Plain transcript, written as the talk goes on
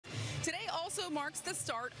marks the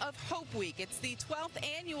start of Hope Week. It's the 12th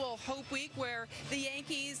annual Hope Week where the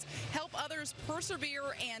Yankees help others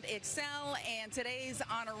persevere and excel. And today's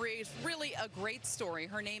honoree is really a great story.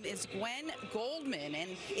 Her name is Gwen Goldman.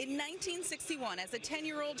 And in 1961, as a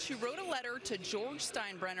 10-year-old, she wrote a letter to George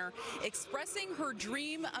Steinbrenner expressing her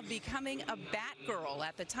dream of becoming a Batgirl.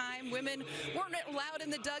 At the time, women weren't allowed in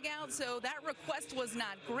the dugout, so that request was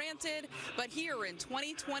not granted. But here in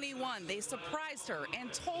 2021, they surprised her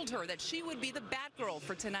and told her that she would be the Batgirl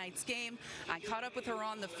for tonight's game. I caught up with her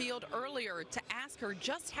on the field earlier to ask her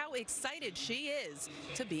just how excited she is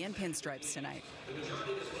to be in pinstripes tonight.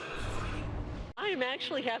 I am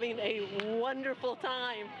actually having a wonderful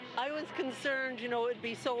time. I was concerned, it would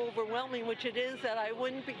be so overwhelming, which it is, that I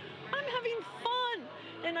wouldn't be. I'm having fun,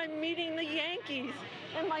 and I'm meeting the Yankees,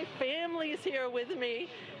 and my family's here with me,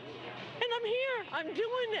 and I'm here. I'm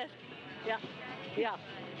doing it. Yeah.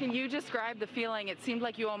 Can you describe the feeling? It seemed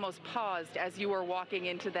like you almost paused as you were walking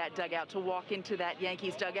into that dugout, to walk into that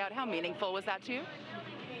Yankees dugout. How meaningful was that to you?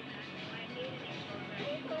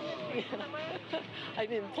 I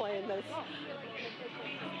didn't plan this.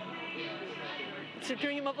 It's a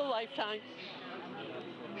dream of a lifetime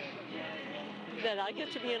that I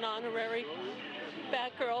get to be an honorary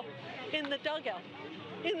Batgirl in the dugout,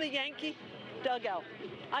 in the Yankee dugout.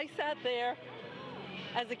 I sat there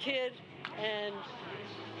as a kid, and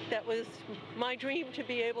that was my dream to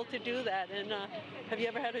be able to do that. And have you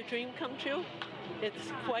ever had a dream come true?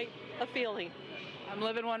 It's quite a feeling. I'm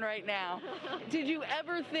living one right now. Did you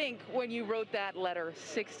ever think when you wrote that letter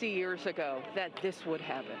 60 years ago that this would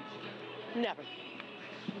happen? Never.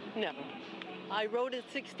 I wrote it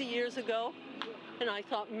 60 years ago, and I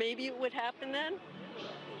thought maybe it would happen then.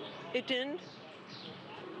 It didn't.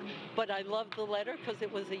 But I loved the letter because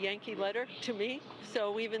it was a Yankee letter to me.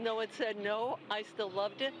 So even though it said no, I still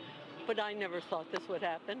loved it. But I never thought this would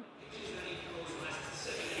happen.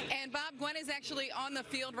 And Bob, Gwen is actually on the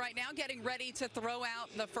field right now getting ready to throw out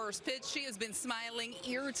the first pitch. She has been smiling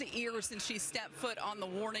ear to ear since she stepped foot on the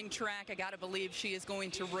warning track. I got to believe she is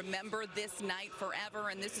going to remember this night forever.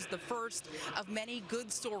 And this is the first of many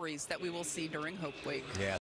good stories that we will see during Hope Week. Yeah.